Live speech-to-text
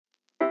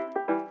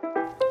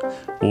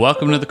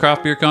Welcome to the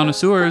Craft Beer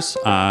Connoisseurs.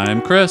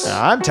 I'm Chris.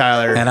 I'm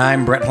Tyler. And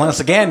I'm Brett. Once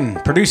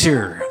again,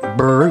 producer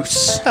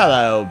Bruce.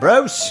 Hello,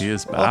 Bruce. He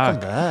is back.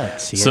 Welcome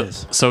back. He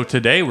is. So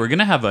today we're going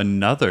to have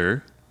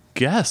another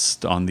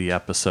guest on the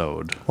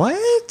episode.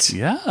 What?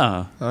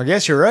 Yeah. I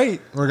guess you're right.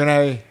 We're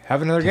going to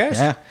have another guest.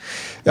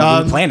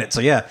 Yeah. We planned it,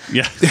 so yeah.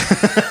 Yeah.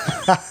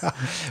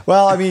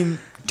 Well, I mean,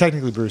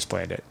 technically Bruce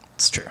planned it.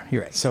 It's true.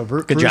 You're right. So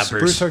Good job,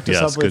 Bruce. Bruce hooked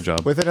us Yes, up good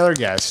job. with another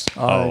guest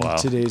on wow.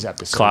 today's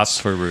episode. Claps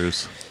for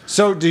Bruce.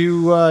 So do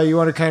you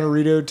want to kind of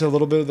read out a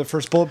little bit of the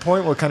first bullet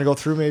point? We'll kind of go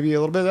through maybe a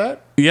little bit of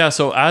that. Yeah,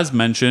 so as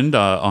mentioned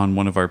on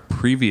one of our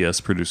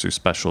previous producer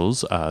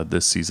specials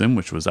this season,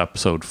 which was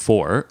episode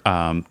 4,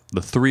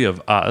 the three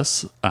of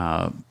us,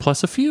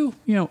 plus a few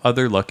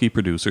other lucky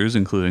producers,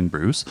 including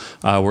Bruce,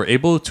 were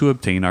able to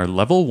obtain our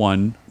level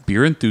 1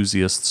 beer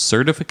enthusiast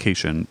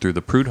certification through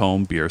the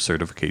Prud'Homme Beer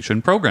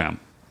Certification Program.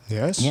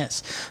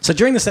 Yes. So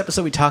during this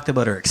episode, we talked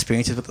about our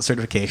experiences with the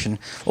certification,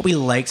 what we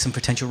liked, some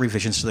potential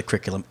revisions to the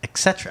curriculum,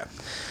 etc.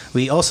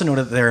 We also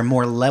noted that there are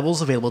more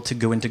levels available to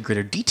go into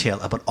greater detail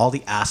about all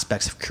the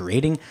aspects of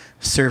creating,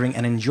 serving,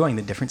 and enjoying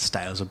the different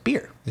styles of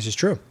beer. This is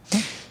true.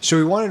 So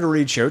we wanted to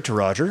reach out to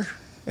Roger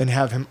and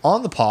have him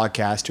on the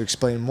podcast to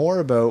explain more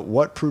about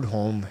what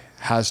Prud'Homme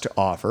has to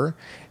offer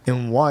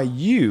and why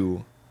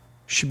you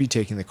should be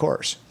taking the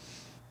course.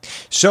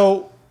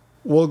 So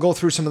we'll go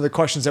through some of the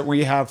questions that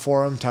we have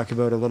for him, talk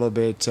about a little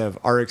bit of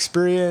our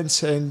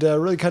experience, and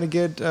really kind of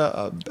get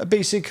a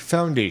basic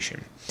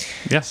foundation.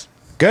 Yes.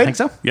 Good? I think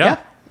so.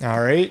 Yeah.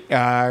 All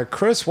right.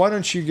 Chris, why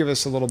don't you give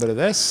us a little bit of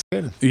this?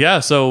 Good.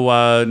 Yeah,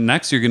 so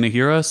next you're going to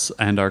hear us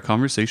and our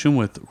conversation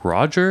with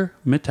Roger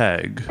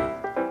Mittag.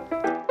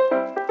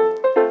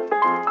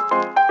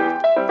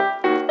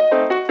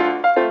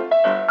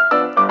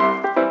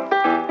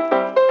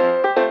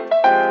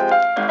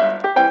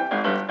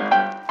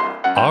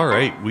 All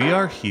right, we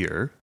are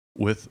here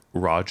with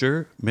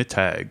Roger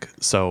Mittag.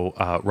 So,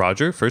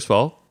 Roger, first of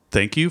all,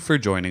 thank you for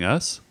joining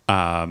us.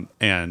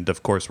 And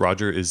of course,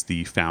 Roger is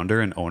the founder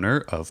and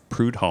owner of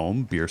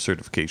Prud'Homme Beer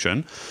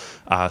Certification.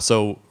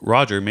 So,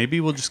 Roger,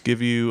 maybe we'll just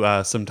give you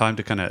some time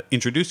to kind of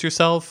introduce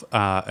yourself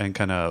and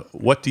kind of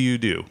what do you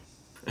do?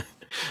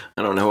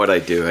 I don't know what I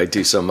do. I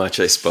do so much,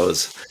 I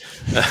suppose.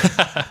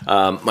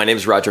 My name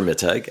is Roger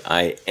Mittag.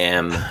 I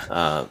am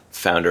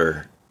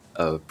founder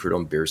of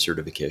Prud'Homme Beer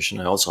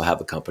Certification. I also have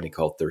a company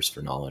called Thirst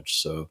for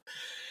Knowledge. So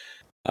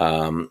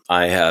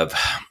I have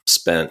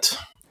spent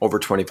over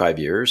 25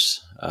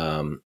 years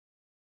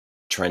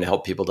trying to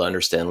help people to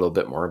understand a little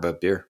bit more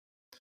about beer.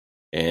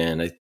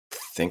 And I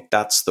think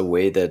that's the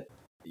way that,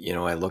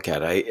 I look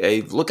at it.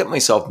 I look at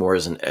myself more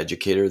as an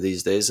educator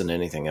these days than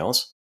anything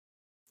else.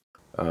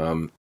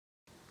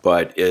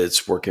 But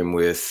it's working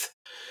with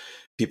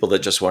people that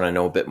just want to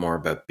know a bit more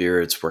about beer.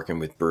 It's working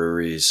with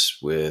breweries,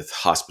 with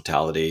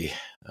hospitality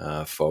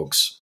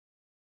folks.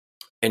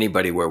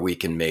 Anybody where we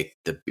can make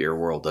the beer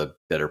world a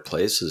better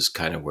place is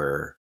kind of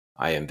where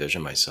I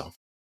envision myself.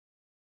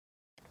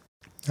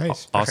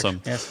 Nice.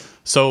 Awesome. Yes.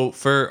 So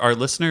for our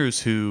listeners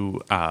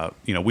who,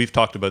 we've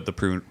talked about the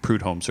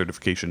Prud'Homme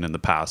certification in the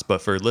past,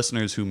 but for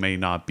listeners who may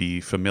not be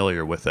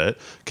familiar with it,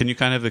 can you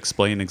kind of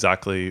explain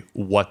exactly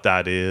what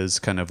that is,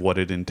 kind of what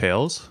it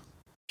entails?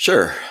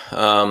 Sure.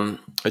 I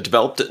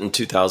developed it in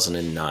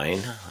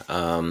 2009.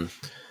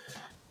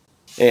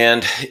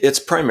 And it's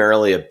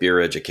primarily a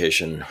beer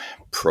education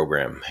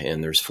program,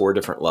 and there's 4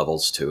 different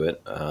levels to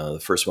it.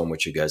 The first one,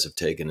 which you guys have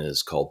taken,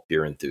 is called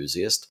Beer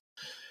Enthusiast.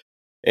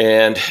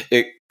 And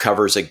it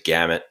covers a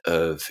gamut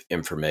of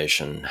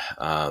information,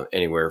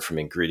 anywhere from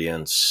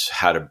ingredients,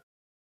 how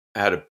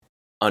to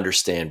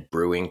understand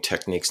brewing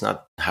techniques,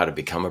 not how to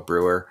become a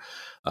brewer,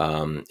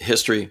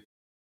 history,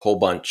 whole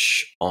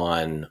bunch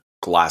on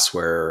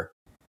glassware,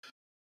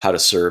 how to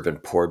serve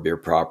and pour beer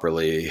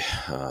properly,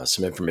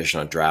 some information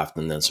on draft,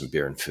 and then some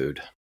beer and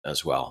food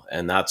as well.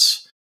 And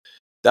that's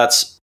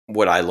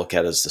what I look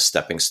at as the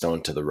stepping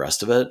stone to the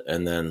rest of it.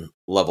 And then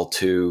level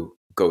 2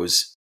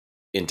 goes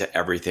into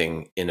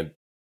everything in a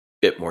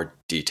bit more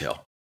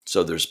detail.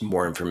 So there's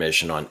more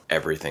information on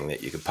everything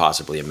that you could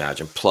possibly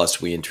imagine.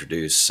 Plus, we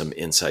introduce some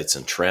insights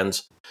and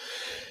trends.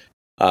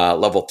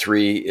 Level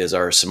 3 is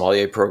our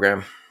sommelier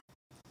program.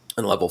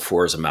 And level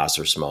 4 is a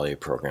master sommelier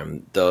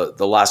program. The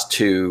last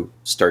 2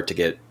 start to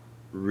get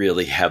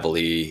really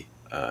heavily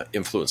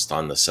influenced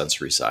on the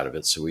sensory side of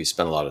it. So we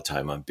spend a lot of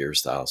time on beer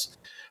styles.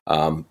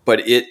 But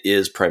it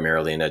is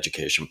primarily an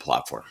education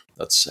platform.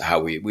 That's how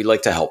we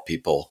like to help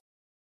people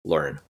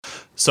learn.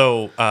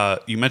 So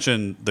you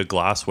mentioned the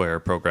glassware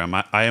program.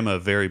 I am a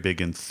very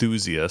big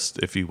enthusiast,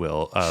 if you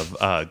will,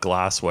 of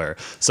glassware.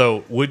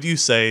 So would you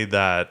say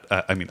that,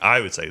 I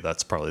would say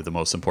that's probably the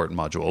most important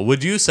module.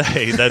 Would you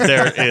say that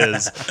there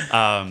is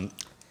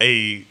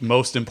a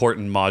most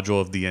important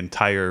module of the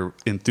entire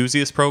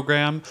enthusiast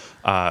program,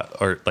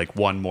 or like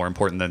one more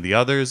important than the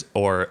others?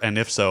 And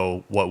if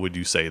so, what would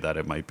you say that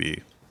it might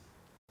be?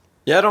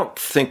 Yeah, I don't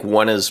think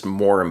one is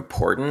more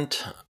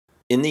important.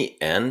 In the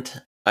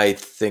end, I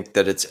think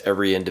that it's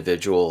every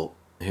individual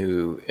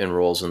who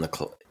enrolls in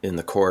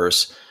the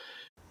course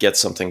get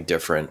something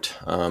different.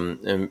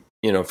 And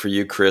for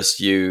you,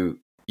 Chris, you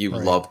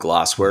Right. love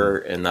glassware,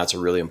 and that's a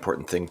really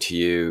important thing to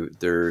you.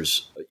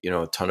 There's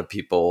a ton of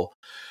people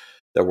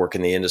that work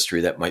in the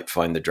industry that might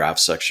find the draft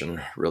section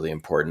really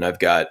important. I've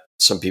got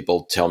some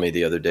people tell me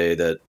the other day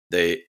that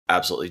they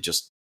absolutely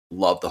just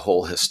love the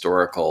whole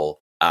historical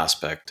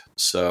aspect.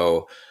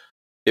 So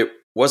it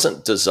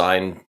wasn't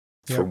designed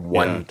for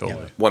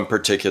totally. one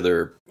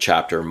particular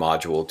chapter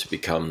module to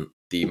become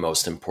the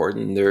most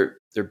important. They're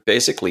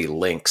basically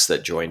links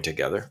that join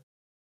together.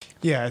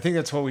 Yeah, I think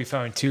that's what we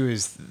found too,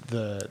 is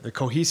the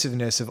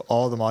cohesiveness of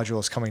all the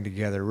modules coming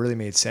together really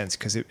made sense,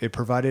 because it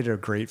provided a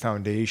great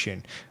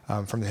foundation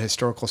from the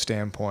historical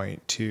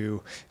standpoint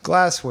to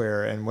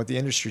glassware and what the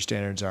industry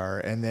standards are,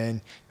 and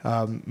then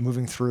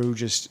moving through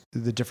just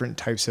the different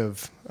types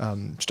of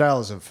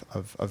styles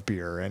of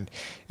beer. And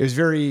it was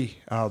very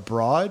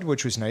broad,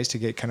 which was nice to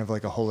get kind of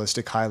like a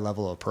holistic, high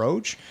level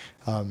approach.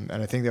 And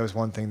I think that was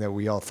one thing that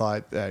we all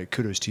thought,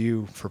 kudos to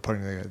you for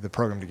putting the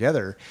program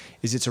together,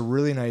 is it's a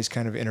really nice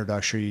kind of introductory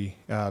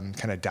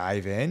kind of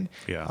dive in,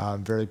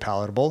 very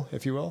palatable,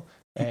 if you will.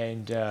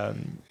 And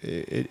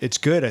it's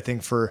good, I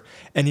think, for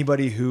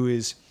anybody who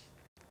is,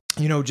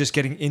 just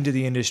getting into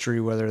the industry,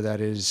 whether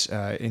that is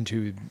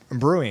into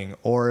brewing,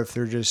 or if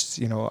they're just,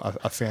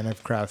 a fan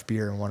of craft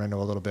beer and want to know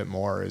a little bit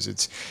more.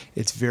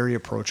 It's very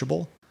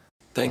approachable.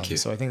 Thank you.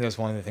 So I think that's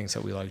one of the things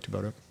that we liked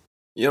about it.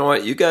 You know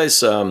what? You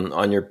guys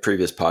on your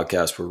previous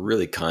podcast were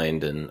really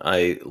kind, and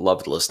I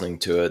loved listening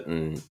to it.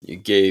 And you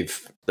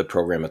gave the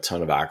program a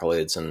ton of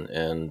accolades,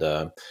 and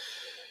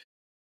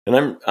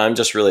I'm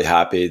just really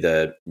happy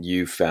that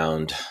you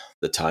found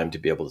the time to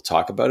be able to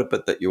talk about it,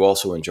 but that you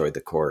also enjoyed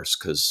the course,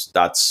 because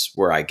that's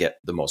where I get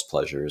the most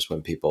pleasure, is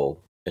when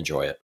people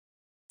enjoy it.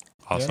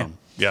 Awesome.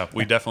 Yeah,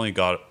 we definitely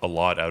got a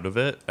lot out of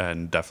it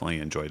and definitely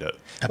enjoyed it.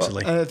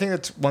 Absolutely. Well, and I think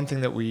that's one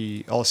thing that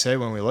we all said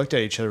when we looked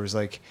at each other, was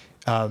like,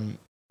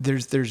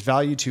 there's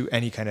value to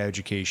any kind of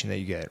education that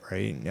you get,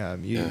 right?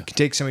 You can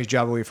take somebody's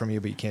job away from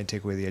you, but you can't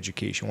take away the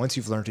education. Once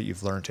you've learned it,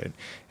 you've learned it.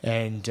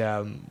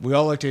 And we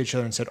all looked at each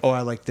other and said, oh,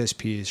 I like this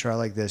piece, or I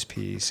like this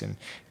piece. And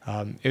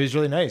it was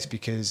really nice,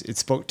 because it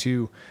spoke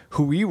to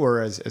who we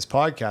were as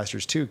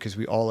podcasters too, because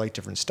we all like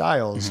different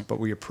styles, but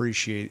we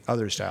appreciate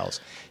other styles.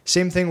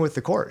 Same thing with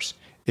the course.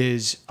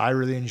 Is I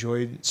really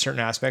enjoyed certain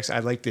aspects. I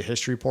liked the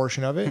history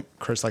portion of it.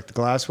 Chris liked the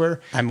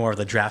glassware. I'm more of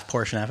the draft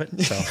portion of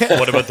it. So.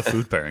 What about the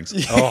food pairings?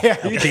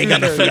 Big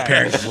on the food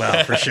pairings as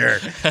well, for sure.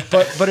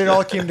 But it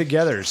all came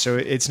together. So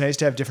it's nice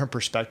to have different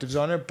perspectives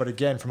on it. But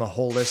again, from a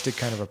holistic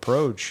kind of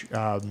approach,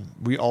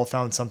 we all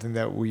found something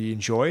that we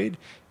enjoyed.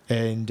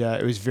 And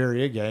it was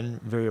very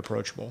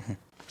approachable.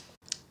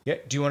 Yeah.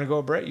 Do you want to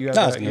go, Brett? You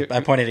have, I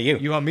pointed at you.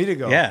 You want me to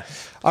go? Yeah.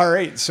 All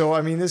right. So,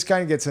 I mean, this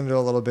kind of gets into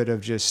a little bit of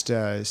just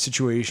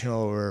situational,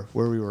 or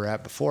where we were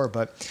at before.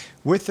 But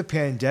with the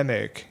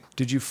pandemic,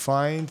 did you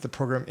find the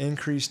program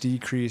increased,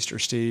 decreased, or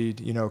stayed,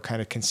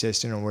 kind of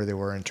consistent on where they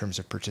were in terms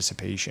of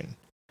participation?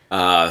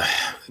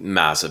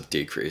 Massive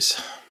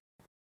decrease.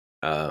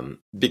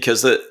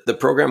 Because the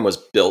program was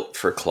built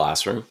for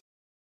classroom,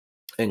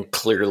 and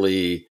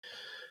clearly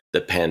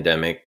the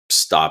pandemic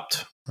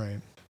stopped. Right.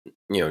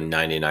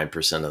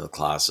 99% of the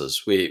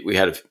classes. We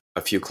had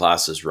a few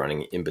classes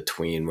running in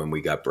between when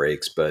we got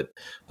breaks, but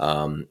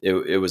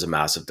it was a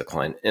massive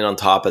decline. And on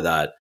top of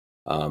that,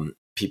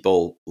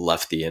 people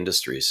left the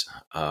industries.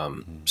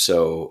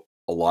 So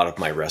a lot of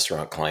my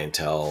restaurant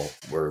clientele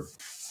were,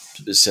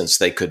 since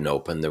they couldn't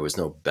open, there was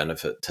no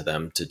benefit to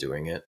them to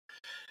doing it.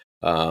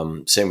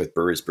 Same with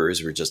breweries.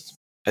 Breweries were just,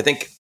 I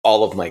think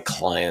all of my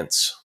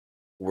clients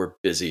were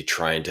busy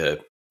trying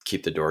to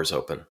keep the doors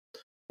open.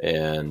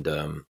 And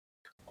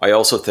I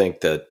also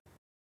think that,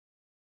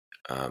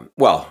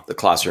 the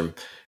classroom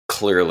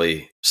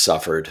clearly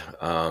suffered.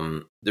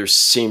 There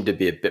seemed to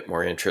be a bit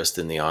more interest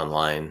in the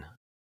online,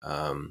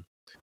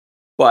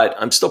 but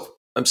I'm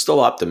still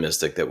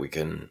optimistic that we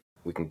can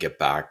get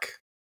back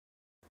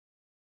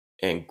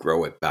and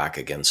grow it back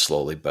again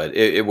slowly. But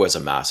it was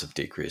a massive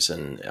decrease,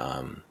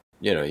 and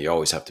you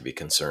always have to be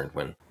concerned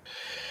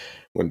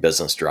when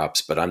business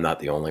drops. But I'm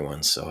not the only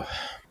one, so.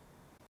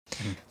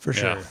 For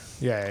sure.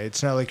 Yeah,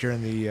 it's not like you're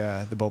in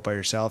the boat by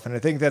yourself. And I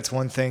think that's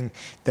one thing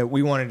that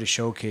we wanted to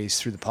showcase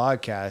through the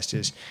podcast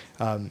is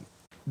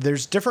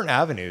there's different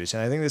avenues.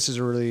 And I think this is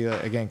a really,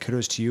 again,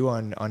 kudos to you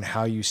on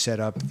how you set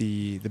up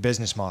the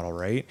business model,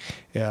 right?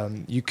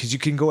 Because you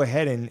can go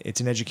ahead and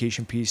it's an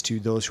education piece to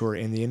those who are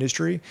in the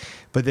industry,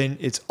 but then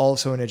it's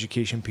also an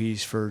education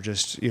piece for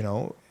just,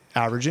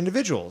 average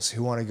individuals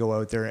who want to go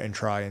out there and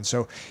try. And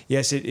so,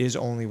 yes, it is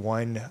only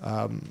one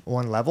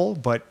level,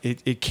 but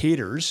it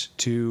caters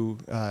to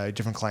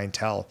different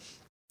clientele.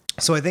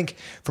 So I think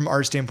from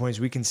our standpoints,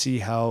 we can see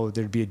how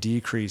there'd be a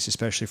decrease,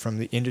 especially from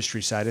the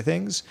industry side of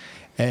things.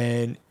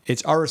 And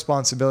it's our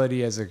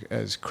responsibility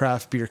as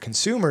craft beer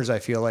consumers, I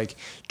feel like,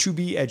 to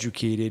be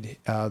educated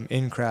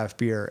in craft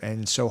beer.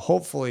 And so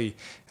hopefully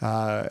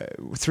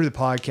through the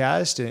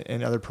podcast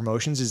and other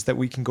promotions is that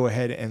we can go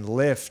ahead and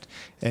lift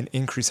and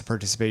increase the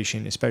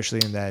participation,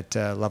 especially in that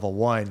level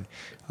 1,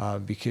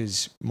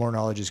 because more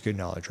knowledge is good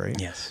knowledge, right?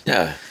 Yes.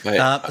 Yeah.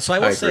 So I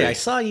will say, agree. I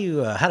saw you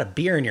had a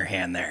beer in your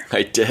hand there.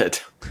 I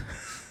did.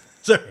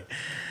 Sorry.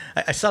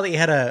 I saw that you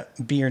had a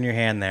beer in your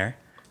hand there.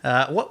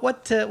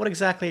 What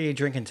exactly are you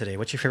drinking today?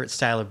 What's your favorite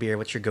style of beer?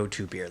 What's your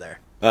go-to beer there?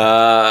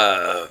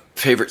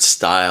 Favorite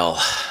style.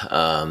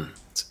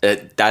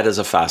 That is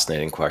a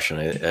fascinating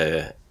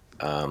question.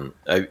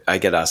 I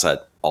get asked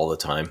that all the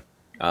time.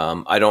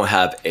 I don't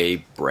have a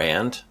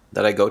brand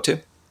that I go to,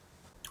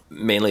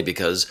 mainly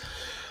because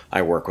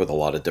I work with a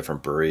lot of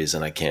different breweries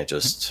and I can't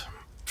just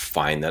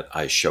find that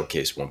I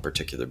showcase one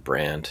particular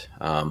brand.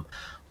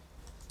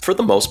 For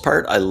the most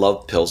part, I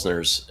love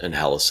Pilsners and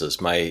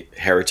Helleses. My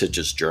heritage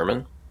is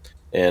German,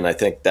 and I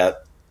think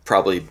that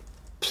probably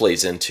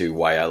plays into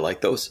why I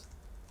like those.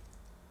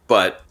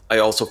 But I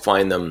also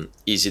find them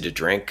easy to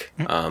drink.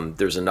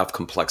 There's enough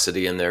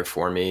complexity in there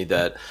for me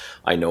that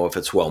I know if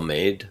it's well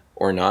made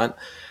or not.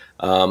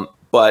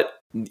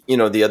 But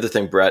the other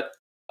thing, Brett,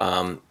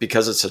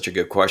 because it's such a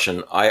good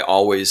question, I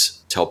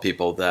always tell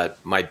people that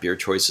my beer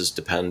choices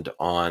depend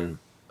on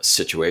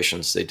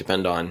situations. They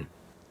depend on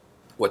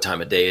what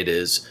time of day it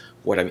is,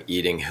 what I'm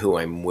eating, who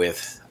I'm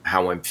with,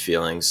 how I'm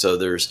feeling. So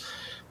there's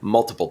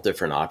multiple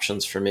different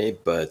options for me,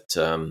 but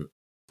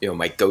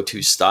my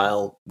go-to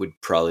style would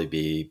probably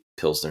be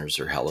Pilsners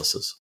or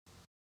Helleses.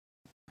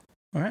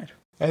 All right.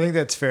 I think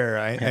that's fair.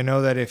 I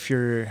know that if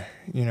you're,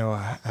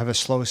 have a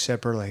slow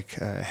sipper, like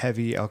a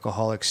heavy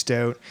alcoholic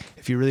stout,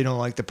 if you really don't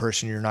like the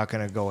person, you're not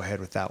going to go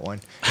ahead with that one.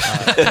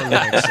 Totally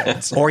makes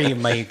sense. Or you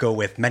might go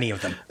with many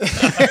of them.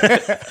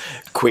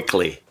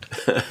 Quickly.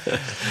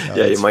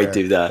 Yeah, you might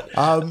do that.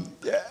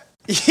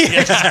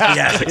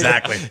 Yes,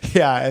 exactly.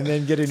 Yeah, and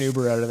then get an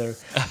Uber out of there.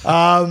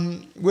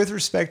 With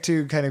respect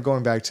to kind of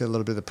going back to a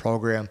little bit of the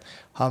program,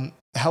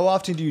 how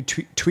often do you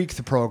tweak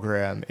the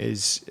program?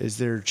 Is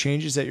there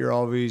changes that you're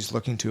always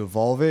looking to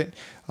evolve it?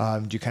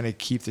 Do you kind of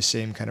keep the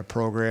same kind of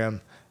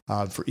program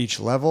for each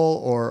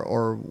level,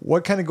 or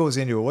what kind of goes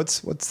into it?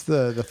 What's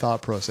the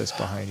thought process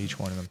behind each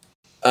one of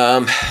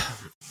them?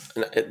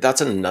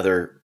 That's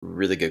another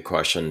really good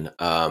question.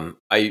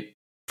 I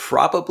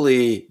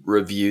probably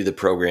review the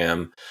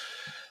program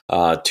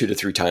 2 to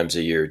 3 times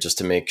a year just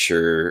to make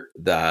sure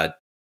that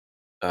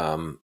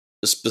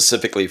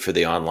specifically for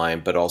the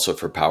online, but also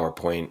for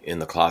PowerPoint in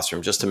the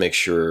classroom, just to make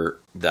sure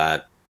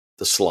that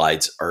the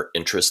slides are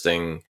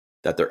interesting,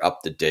 that they're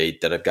up to date,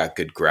 that I've got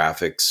good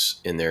graphics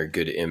in there,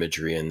 good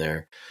imagery in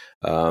there.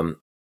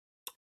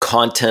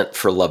 Content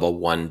for level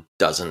 1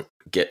 doesn't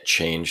get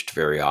changed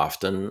very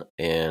often,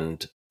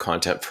 and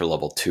content for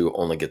level 2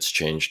 only gets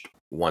changed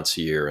once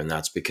a year. And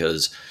that's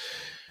because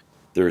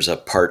there's a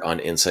part on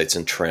insights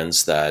and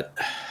trends that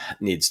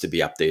needs to be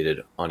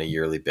updated on a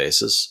yearly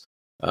basis.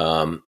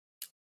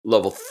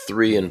 Level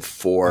 3 and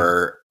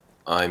 4,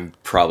 I'm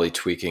probably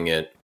tweaking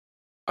it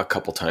a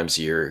couple times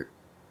a year.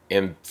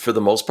 And for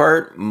the most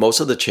part, most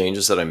of the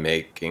changes that I'm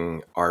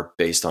making are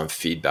based on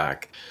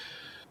feedback.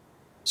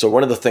 So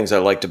one of the things I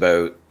liked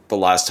about the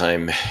last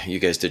time you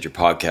guys did your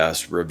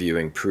podcast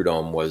reviewing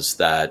Prud'homme was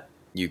that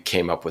you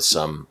came up with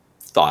some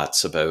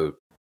thoughts about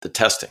the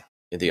testing,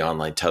 the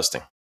online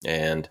testing.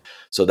 And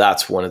so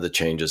that's one of the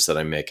changes that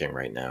I'm making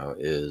right now,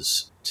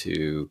 is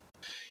to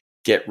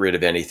get rid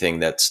of anything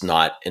that's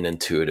not an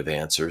intuitive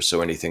answer.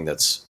 So anything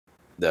that's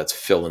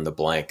fill in the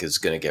blank is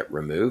going to get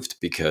removed,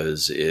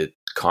 because it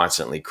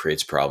constantly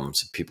creates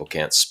problems if people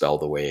can't spell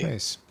the way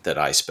that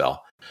I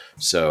spell.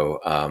 So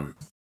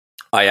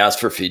I ask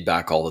for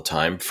feedback all the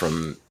time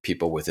from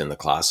people within the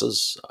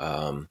classes.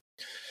 During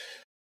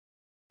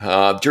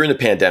the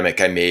pandemic,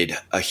 I made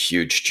a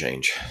huge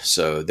change.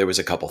 So there was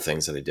a couple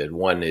things that I did.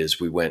 One is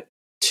we went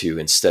to,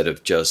 instead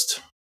of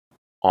just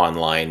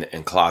online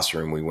and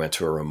classroom, we went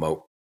to a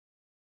remote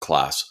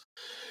class.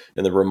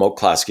 And the remote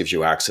class gives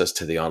you access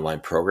to the online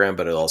program,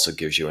 but it also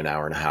gives you an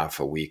hour and a half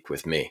a week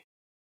with me.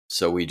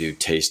 So we do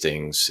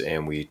tastings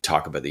and we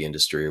talk about the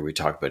industry, or we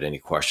talk about any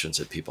questions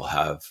that people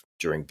have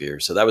during beer.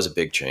 So that was a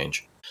big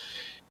change.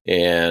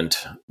 And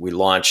we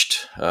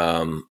launched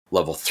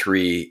level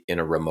 3 in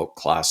a remote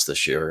class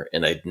this year,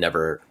 and I'd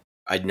never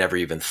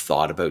even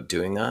thought about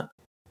doing that.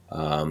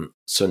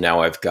 So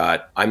now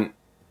I'm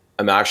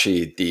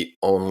actually the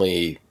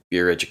only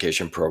beer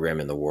education program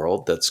in the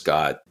world that's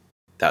got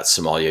that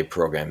sommelier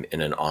program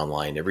in an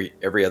online.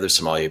 Every other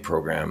sommelier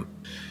program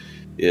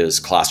is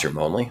classroom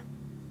only,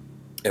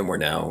 and we're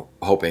now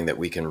hoping that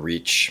we can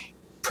reach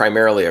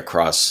primarily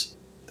across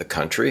the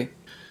country.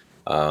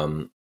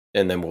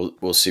 And then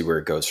we'll see where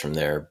it goes from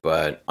there.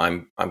 But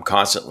I'm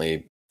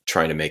constantly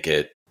trying to make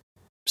it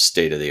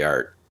state of the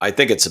art. I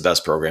think it's the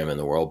best program in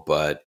the world,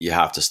 but you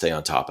have to stay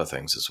on top of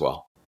things as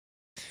well.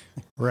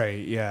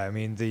 Right. Yeah. I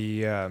mean,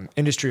 the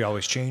industry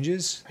always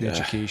changes. The Yeah.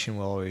 education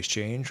will always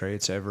change, right?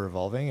 It's ever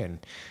evolving. And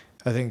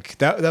I think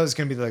that was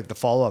going to be like the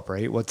follow up,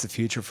 right? What's the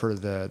future for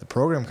the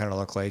program kind of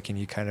look like? And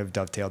you kind of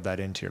dovetailed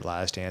that into your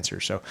last answer.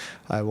 So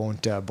I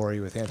won't bore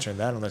you with answering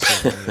that unless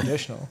you have any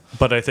additional.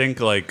 But I think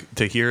like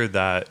to hear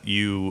that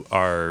you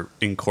are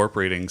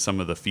incorporating some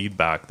of the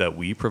feedback that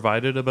we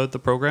provided about the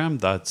program,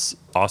 that's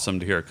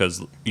awesome to hear.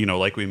 Because, you know,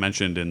 like we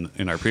mentioned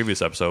in our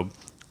previous episode,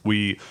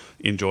 we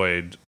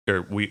enjoyed,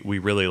 or we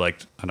really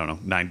liked, I don't know,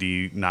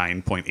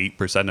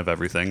 99.8% of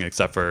everything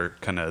except for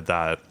kind of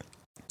that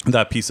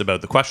piece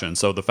about the question.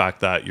 So the fact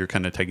that you're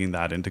kind of taking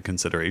that into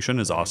consideration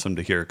is awesome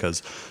to hear,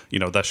 because, you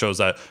know, that shows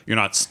that you're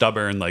not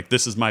stubborn, like,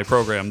 this is my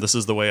program, this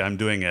is the way I'm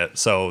doing it.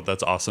 So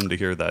that's awesome to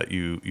hear that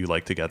you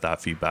like to get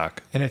that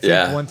feedback. And I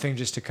think one thing,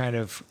 just to kind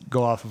of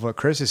go off of what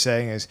Chris is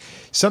saying, is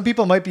some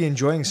people might be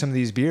enjoying some of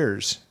these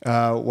beers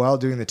while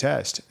doing the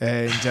test,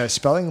 and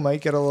spelling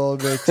might get a little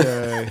bit,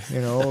 a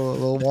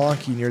little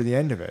wonky near the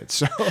end of it.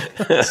 So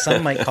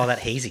Some might call that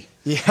hazy.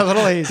 yeah, a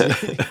little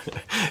hazy.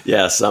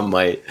 Yeah, some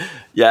might.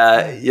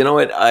 Yeah, you know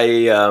what?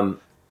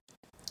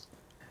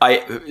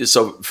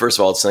 So first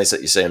of all, it's nice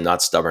that you say I'm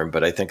not stubborn,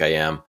 but I think I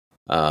am.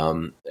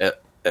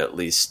 At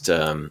least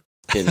in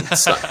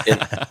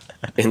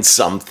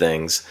some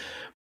things.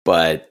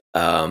 But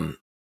I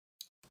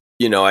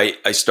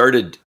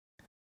started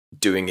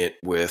doing it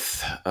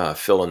with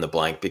fill in the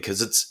blank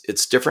because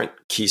it's different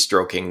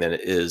keystroking than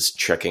it is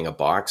checking a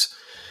box.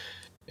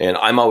 And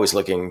I'm always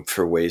looking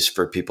for ways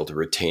for people to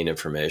retain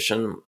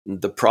information.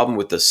 The problem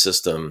with the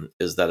system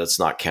is that it's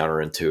not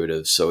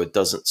counterintuitive, so it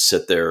doesn't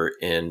sit there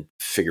and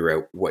figure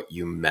out what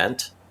you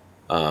meant.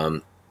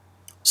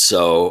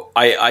 So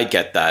I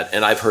get that,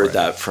 and I've heard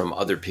that from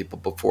other people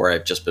before.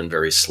 I've just been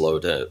very slow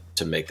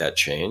to make that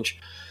change.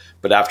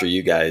 But after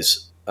you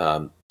guys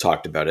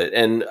talked about it,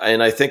 and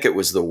I think it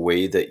was the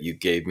way that you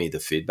gave me the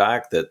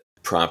feedback that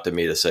prompted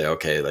me to say,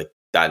 okay, like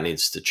that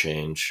needs to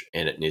change,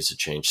 and it needs to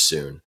change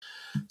soon.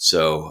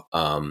 So,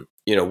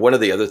 one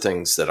of the other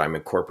things that I'm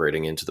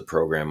incorporating into the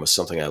program was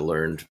something I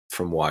learned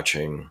from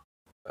watching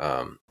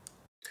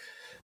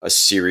a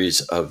series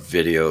of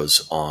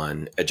videos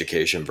on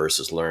education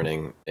versus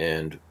learning.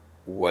 And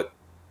what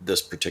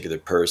this particular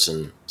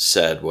person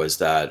said was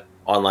that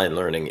online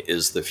learning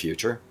is the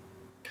future.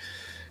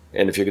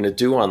 And if you're going to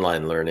do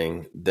online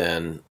learning,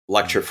 then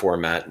lecture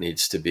format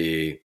needs to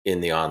be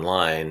in the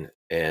online,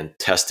 and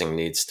testing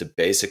needs to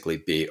basically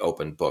be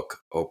open book,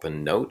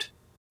 open note.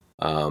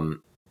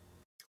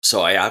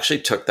 So I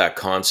actually took that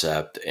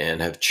concept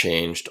and have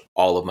changed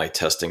all of my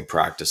testing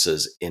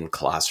practices in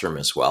classroom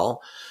as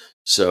well.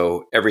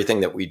 So everything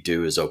that we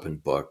do is open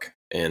book.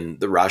 And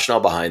the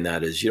rationale behind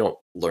that is you don't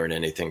learn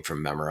anything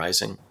from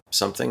memorizing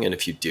something. And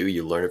if you do,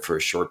 you learn it for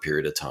a short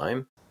period of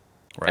time.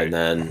 Right. And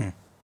then,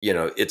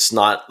 it's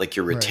not like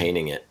you're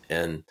retaining it.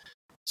 And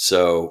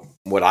so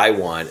what I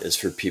want is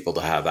for people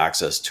to have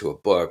access to a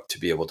book, to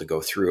be able to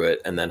go through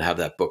it and then have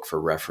that book for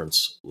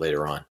reference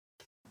later on.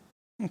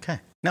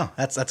 Okay. No,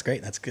 that's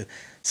great. That's good.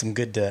 Some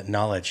good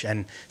knowledge.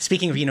 And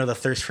speaking of, the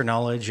thirst for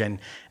knowledge and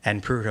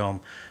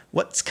Prud'homme,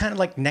 what's kind of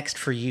like next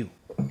for you,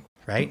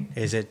 right?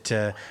 Is it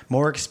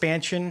more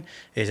expansion?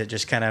 Is it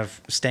just kind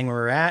of staying where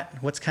we're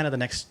at? What's kind of the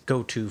next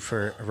go-to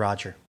for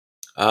Roger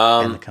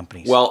and the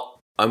companies? Well,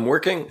 I'm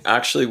working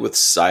actually with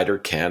Cider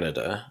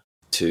Canada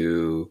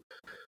to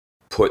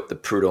put the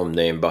Prud'homme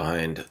name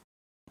behind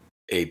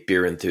a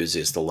beer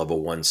enthusiast, the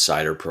level 1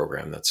 cider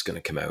program that's going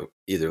to come out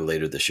either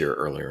later this year or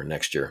earlier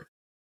next year.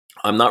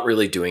 I'm not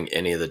really doing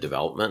any of the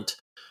development.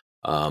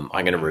 I'm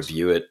going to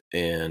review it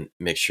and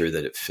make sure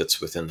that it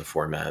fits within the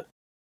format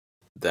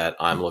that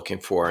I'm looking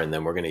for. And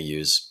then we're going to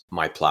use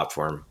my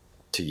platform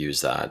to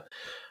use that.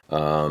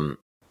 I'm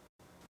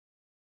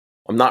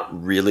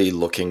not really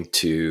looking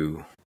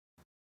to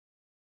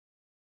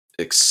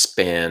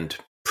expand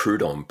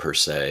Prud'homme per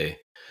se,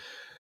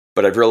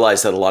 but I've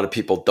realized that a lot of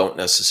people don't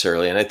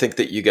necessarily, and I think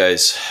that you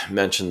guys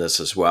mentioned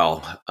this as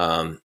well.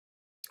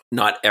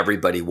 Not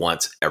everybody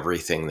wants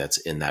everything that's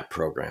in that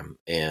program.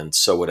 And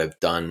so what I've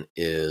done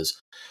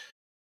is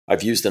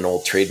I've used an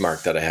old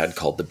trademark that I had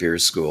called the Beer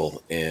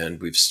School,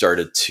 and we've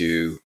started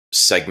to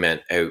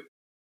segment out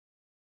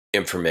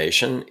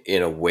information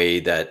in a way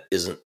that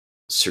isn't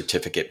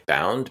certificate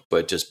bound,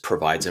 but just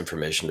provides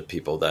information to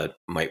people that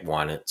might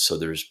want it. So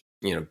there's,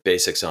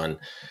 basics on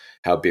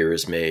how beer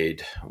is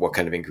made, what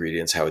kind of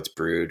ingredients, how it's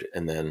brewed,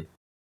 and then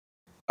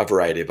a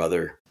variety of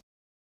other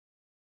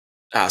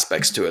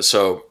aspects to it.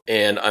 So,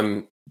 and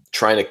I'm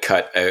trying to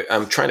cut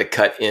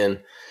in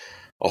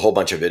a whole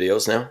bunch of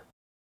videos now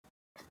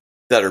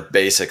that are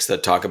basics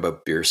that talk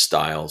about beer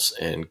styles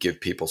and give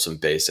people some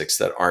basics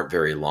that aren't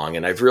very long.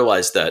 And I've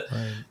realized that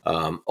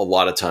a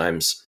lot of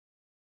times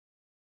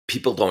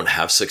people don't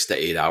have 6 to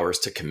 8 hours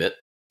to commit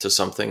to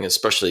something,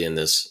 especially in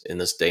this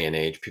day and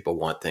age. People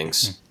want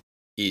things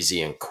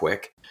easy and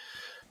quick.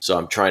 So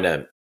I'm trying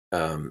to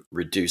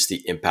reduce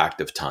the impact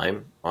of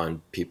time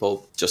on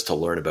people just to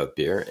learn about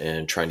beer,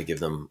 and trying to give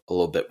them a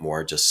little bit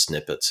more just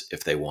snippets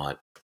if they want.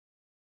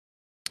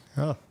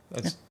 Oh,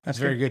 That's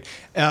very good.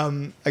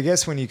 I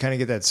guess when you kind of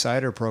get that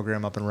cider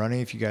program up and running,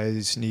 if you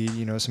guys need,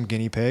 some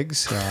guinea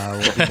pigs,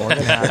 we'll be more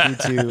than happy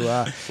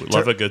to. We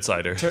love a good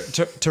cider.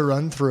 To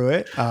run through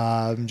it.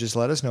 Just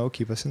let us know.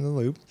 Keep us in the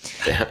loop.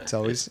 It's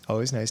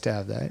always nice to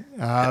have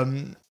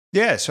that.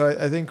 Yeah, so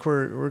I think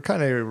we're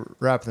kind of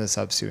wrapping this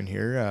up soon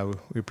here.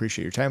 We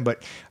appreciate your time,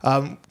 but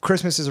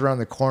Christmas is around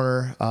the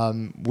corner.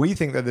 We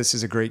think that this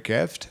is a great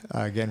gift,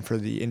 again, for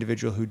the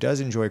individual who does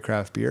enjoy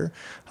craft beer,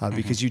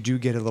 because you do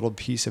get a little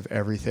piece of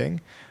everything.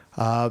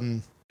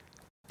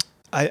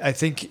 I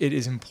think it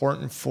is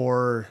important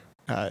for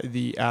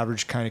the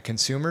average kind of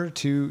consumer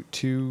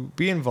to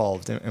be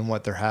involved in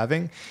what they're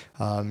having,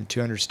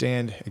 to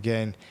understand,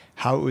 again,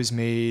 how it was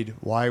made,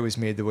 why it was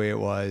made the way it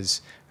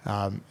was.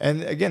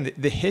 And again,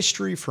 the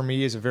history for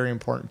me is a very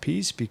important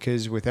piece,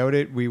 because without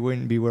it, we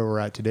wouldn't be where we're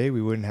at today.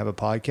 We wouldn't have a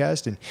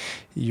podcast, and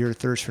your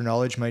thirst for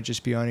knowledge might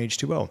just be on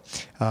H2O.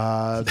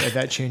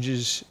 That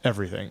changes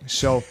everything.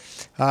 So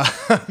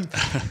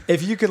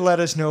if you could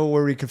let us know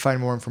where we can find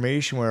more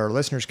information, where our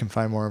listeners can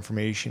find more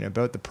information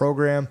about the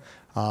program,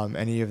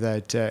 any of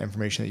that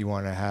information that you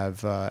want to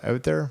have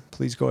out there,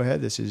 please go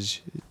ahead. This is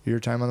your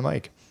time on the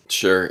mic.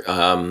 Sure.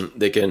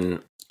 They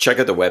can check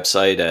out the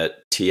website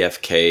at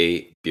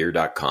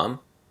tfkbeer.com.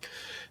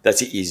 That's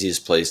the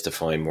easiest place to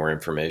find more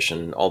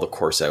information. All the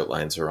course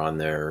outlines are on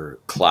there.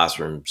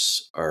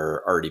 Classrooms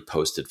are already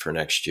posted for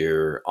next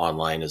year.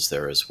 Online is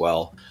there as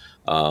well.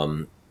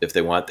 If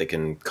they want, they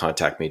can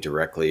contact me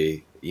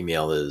directly.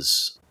 Email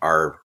is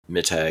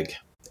rmittag,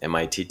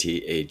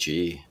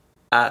 mittag,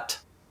 at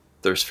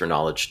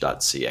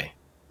thirstforknowledge.ca.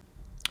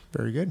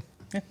 Very good.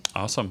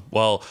 Awesome.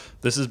 Well,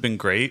 this has been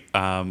great.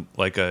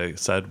 Like I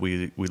said,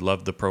 we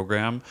loved the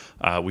program.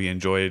 We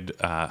enjoyed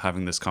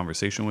having this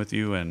conversation with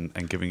you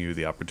and giving you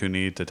the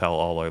opportunity to tell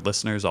all our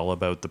listeners all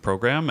about the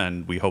program.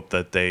 And we hope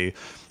that they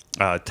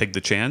take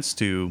the chance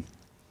to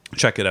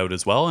check it out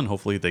as well. And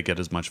hopefully they get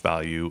as much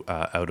value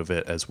out of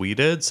it as we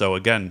did. So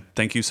again,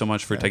 thank you so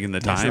much for taking the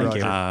time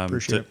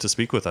to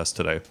speak with us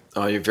today.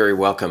 Oh, you're very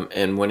welcome.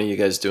 And when are you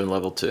guys doing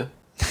level 2?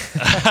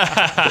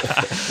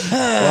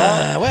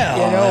 Well,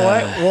 you know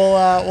what?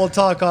 We'll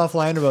talk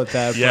offline about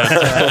that.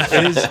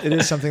 But, it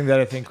is something that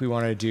I think we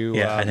want to do.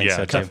 I think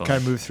so too. Kind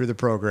of move through the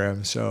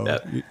program. So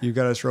you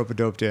got us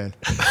rope-a-doped in.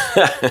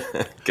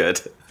 Good.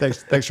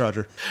 Thanks,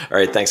 Roger. All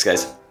right, thanks,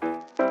 guys.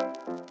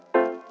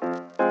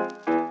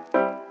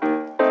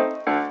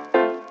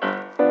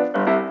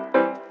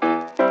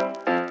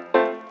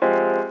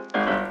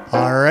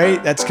 All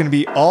right, that's going to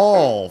be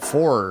all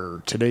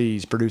for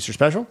today's producer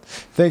special.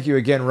 Thank you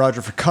again,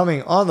 Roger, for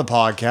coming on the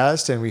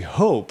podcast, and we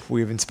hope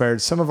we've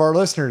inspired some of our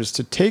listeners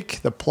to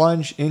take the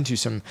plunge into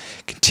some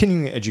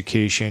continuing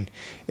education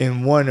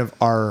in one of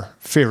our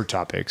favorite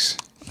topics.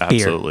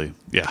 Absolutely.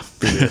 Yeah.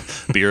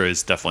 Beer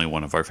is definitely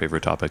one of our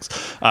favorite topics.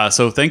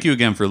 So thank you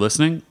again for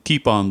listening.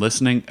 Keep on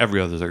listening.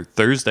 Every other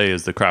Thursday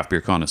is the Craft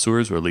Beer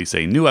Connoisseurs release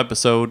a new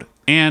episode,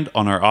 and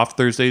on our off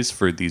Thursdays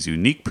for these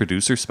unique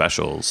producer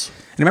specials.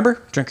 And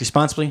remember, drink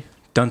responsibly,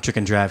 don't drink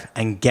and drive,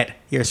 and get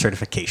your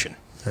certification.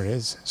 There it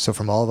is. So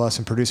from all of us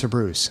and producer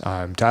Bruce,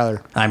 I'm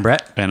Tyler. I'm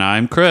Brett. And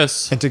I'm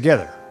Chris. And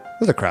together,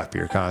 we're the Craft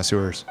Beer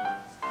Connoisseurs.